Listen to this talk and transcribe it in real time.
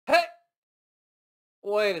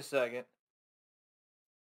Wait a second.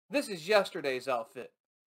 This is yesterday's outfit.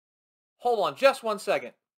 Hold on just 1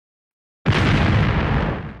 second.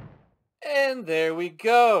 And there we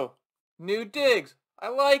go. New digs. I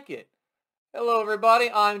like it. Hello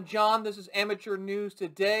everybody, I'm John. This is Amateur News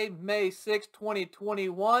Today, May 6,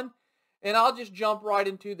 2021. And I'll just jump right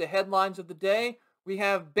into the headlines of the day. We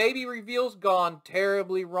have baby reveals gone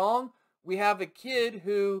terribly wrong. We have a kid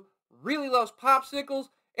who really loves popsicles,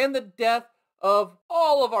 and the death of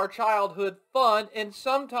all of our childhood fun and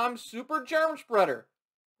sometimes super germ spreader,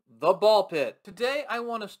 the ball pit. Today I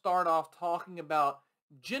want to start off talking about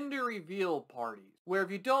gender reveal parties, where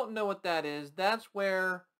if you don't know what that is, that's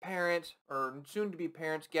where parents or soon-to-be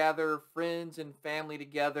parents gather friends and family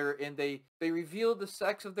together and they reveal the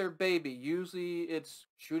sex of their baby. Usually it's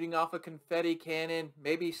shooting off a confetti cannon,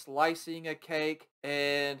 maybe slicing a cake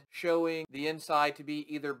and showing the inside to be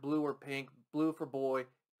either blue or pink, blue for boy,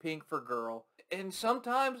 pink for girl. And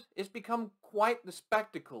sometimes it's become quite the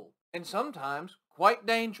spectacle and sometimes quite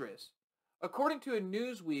dangerous. According to a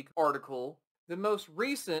Newsweek article, the most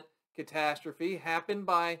recent catastrophe happened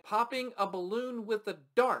by popping a balloon with a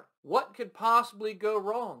dart. What could possibly go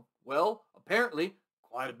wrong? Well, apparently,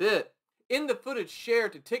 quite a bit. In the footage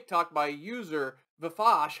shared to TikTok by user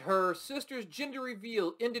Vifash, her sister's gender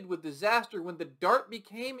reveal ended with disaster when the dart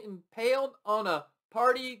became impaled on a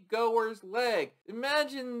party-goer's leg.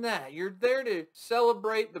 Imagine that. You're there to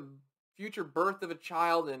celebrate the future birth of a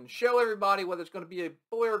child and show everybody whether it's going to be a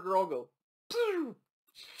boy or girl. Go,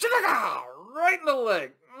 right in the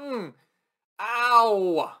leg.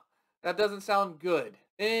 Ow! That doesn't sound good.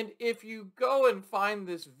 And if you go and find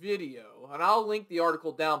this video, and I'll link the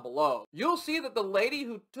article down below, you'll see that the lady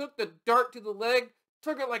who took the dart to the leg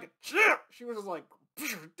took it like a champ. She was just like,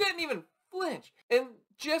 didn't even flinch. And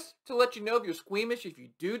just to let you know, if you're squeamish, if you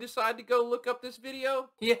do decide to go look up this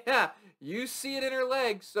video, yeah, you see it in her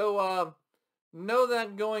leg. So, know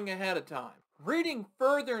that going ahead of time. Reading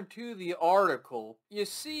further into the article, you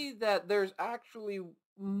see that there's actually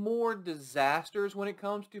more disasters when it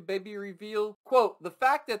comes to baby reveal. Quote, the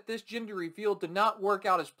fact that this gender reveal did not work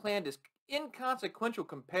out as planned is inconsequential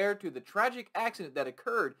compared to the tragic accident that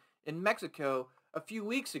occurred in Mexico a few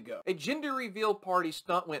weeks ago. A gender reveal party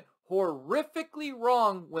stunt went horrifically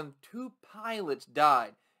wrong when 2 pilots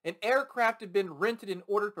died. An aircraft had been rented in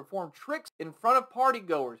order to perform tricks in front of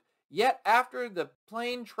partygoers. Yet, after the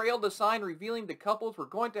plane trailed a sign revealing the couples were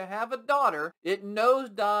going to have a daughter, it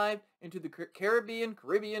nosedived into the Caribbean,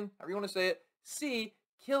 however you want to say it, sea,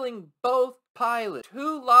 killing both pilots.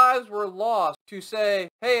 2 lives were lost to say,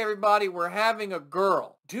 hey everybody, we're having a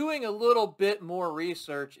girl. Doing a little bit more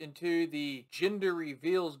research into the gender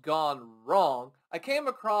reveals gone wrong, I came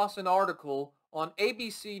across an article on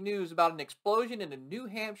ABC News about an explosion in a New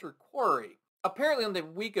Hampshire quarry. Apparently on the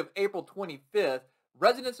week of April 25th,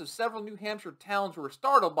 residents of several New Hampshire towns were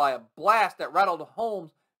startled by a blast that rattled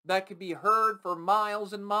homes that could be heard for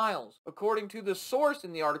miles and miles. According to the source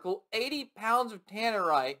in the article, 80 pounds of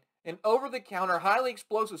tannerite, an over-the-counter highly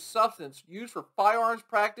explosive substance used for firearms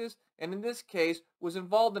practice, and in this case was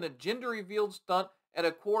involved in a gender-revealed stunt at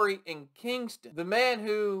a quarry in Kingston. The man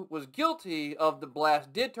who was guilty of the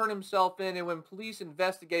blast did turn himself in, and when police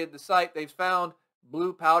investigated the site, they found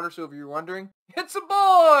blue powder, so if you're wondering, it's a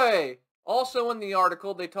boy! Also in the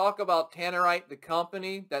article, they talk about Tannerite, the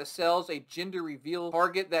company that sells a gender reveal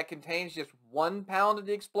target that contains just 1 pound of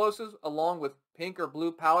the explosives along with pink or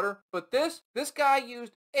blue powder. But this guy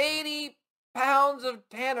used 80 pounds of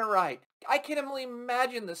Tannerite. I can't only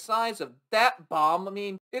imagine the size of that bomb. I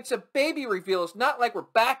mean, it's a baby reveal. It's not like we're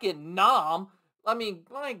back in Nam. I mean,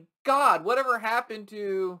 my God, whatever happened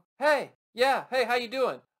to, hey, how you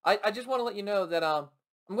doing? I just want to let you know that I'm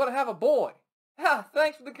going to have a boy.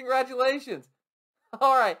 Thanks for the congratulations.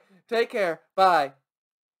 All right, take care. Bye.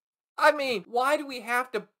 I mean, why do we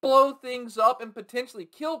have to blow things up and potentially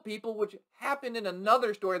kill people, which happened in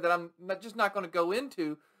another story that I'm just not going to go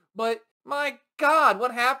into. But my God,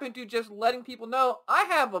 what happened to just letting people know, I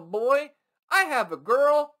have a boy, I have a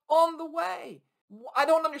girl on the way? I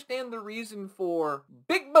don't understand the reason for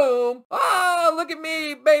big boom. Ah, look at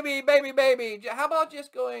me, baby, baby, baby. How about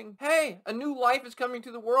just going, hey, a new life is coming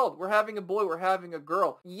to the world. We're having a boy, we're having a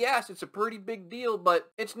girl. Yes, it's a pretty big deal,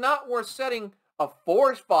 but it's not worth setting a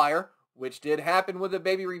forest fire, which did happen with a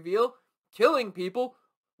baby reveal, killing people,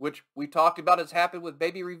 which we talked about has happened with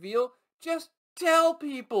baby reveal. Just tell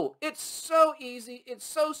people. It's so easy, it's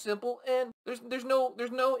so simple, and there's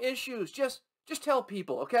no issues. Just tell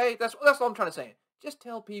people, okay? That's all I'm trying to say. Just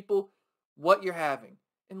tell people what you're having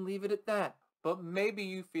and leave it at that. But maybe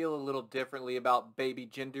you feel a little differently about baby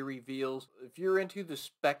gender reveals. If you're into the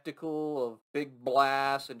spectacle of big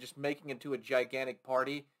blasts and just making it to a gigantic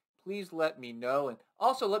party, please let me know. And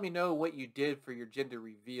also let me know what you did for your gender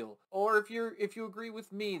reveal. Or if you agree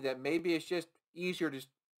with me that maybe it's just easier to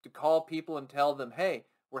call people and tell them, hey,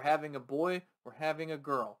 we're having a boy, we're having a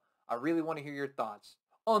girl. I really want to hear your thoughts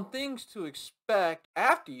on things to expect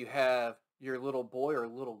after you have your little boy or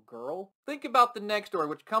little girl. Think about the next story,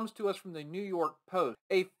 which comes to us from the New York Post.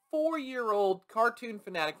 A 4-year-old cartoon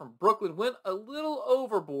fanatic from Brooklyn went a little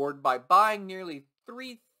overboard by buying nearly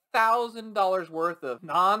 $3,000 worth of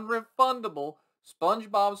non-refundable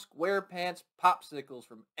SpongeBob SquarePants popsicles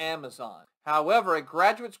from Amazon. However, a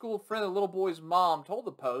graduate school friend of the little boy's mom told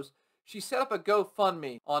the Post she set up a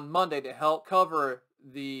GoFundMe on Monday to help cover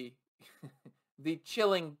the the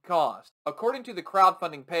chilling cost. According to the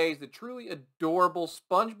crowdfunding page, the truly adorable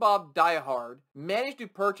SpongeBob diehard managed to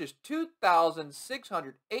purchase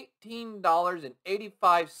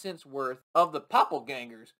 $2,618.85 worth of the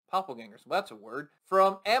Popplegangers, that's a word,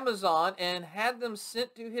 from Amazon and had them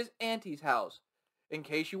sent to his auntie's house. In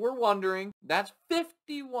case you were wondering, that's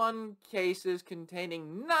 51 cases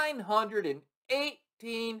containing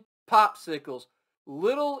 918 popsicles.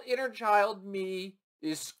 Little inner child me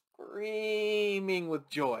is screaming with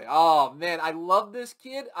joy. Oh man, I love this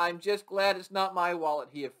kid. I'm just glad it's not my wallet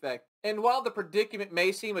he affected. And while the predicament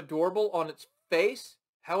may seem adorable on its face,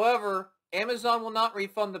 however, Amazon will not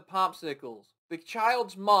refund the popsicles. The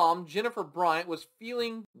child's mom, Jennifer Bryant, was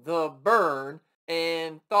feeling the burn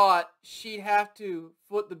and thought she'd have to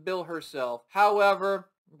foot the bill herself. However,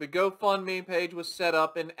 the GoFundMe page was set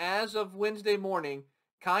up, and as of Wednesday morning,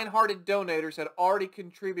 kind-hearted donators had already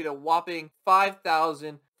contributed a whopping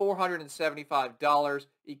 $5,475,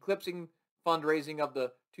 eclipsing fundraising of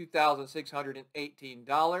the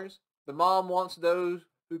 $2,618. The mom wants those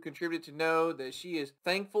who contributed to know that she is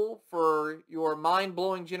thankful for your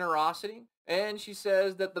mind-blowing generosity, and she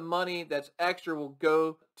says that the money that's extra will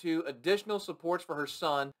go to additional supports for her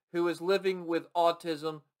son, who is living with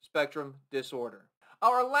autism spectrum disorder.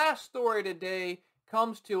 Our last story today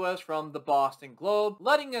comes to us from the Boston Globe,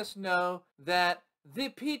 letting us know that the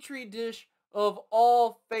petri dish of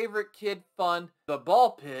all favorite kid fun, the ball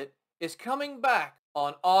pit, is coming back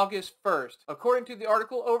on August 1st. According to the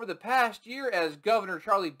article, over the past year, as Governor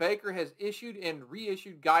Charlie Baker has issued and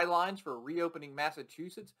reissued guidelines for reopening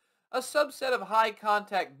Massachusetts, a subset of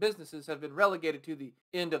high-contact businesses have been relegated to the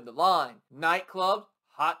end of the line. Nightclubs,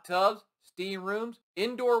 hot tubs, steam rooms,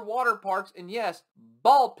 indoor water parks, and yes,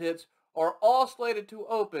 ball pits are all slated to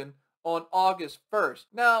open on August 1st.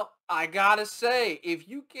 Now, I gotta say, if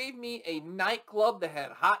you gave me a nightclub that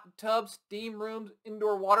had hot tubs, steam rooms,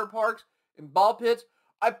 indoor water parks, and ball pits,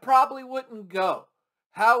 I probably wouldn't go.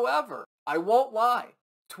 However, I won't lie,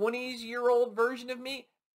 20-year-old version of me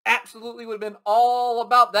absolutely would have been all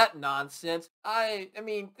about that nonsense. I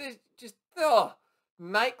mean, this just,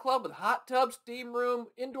 nightclub with hot tub, steam room,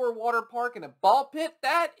 indoor water park, and a ball pit,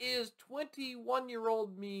 that is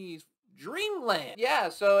 21-year-old me's dreamland. Yeah,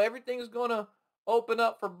 so everything's gonna open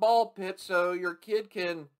up for ball pits so your kid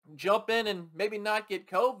can jump in and maybe not get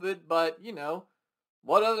COVID, but you know,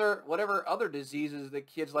 whatever other diseases that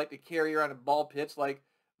kids like to carry around in ball pits, like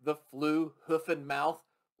the flu, hoof and mouth,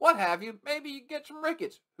 what have you. Maybe you get some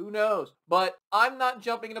rickets. Who knows? But I'm not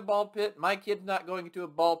jumping in a ball pit. My kid's not going into a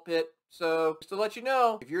ball pit. So just to let you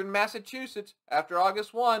know, if you're in Massachusetts after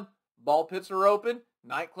August 1, ball pits are open,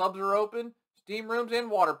 nightclubs are open, steam rooms,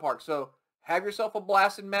 and water parks. So have yourself a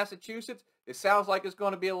blast in Massachusetts. It sounds like it's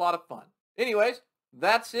going to be a lot of fun. Anyways,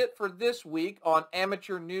 that's it for this week on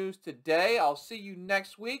Amateur News Today. I'll see you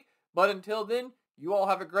next week. But until then, you all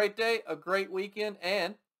have a great day, a great weekend,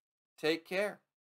 and take care.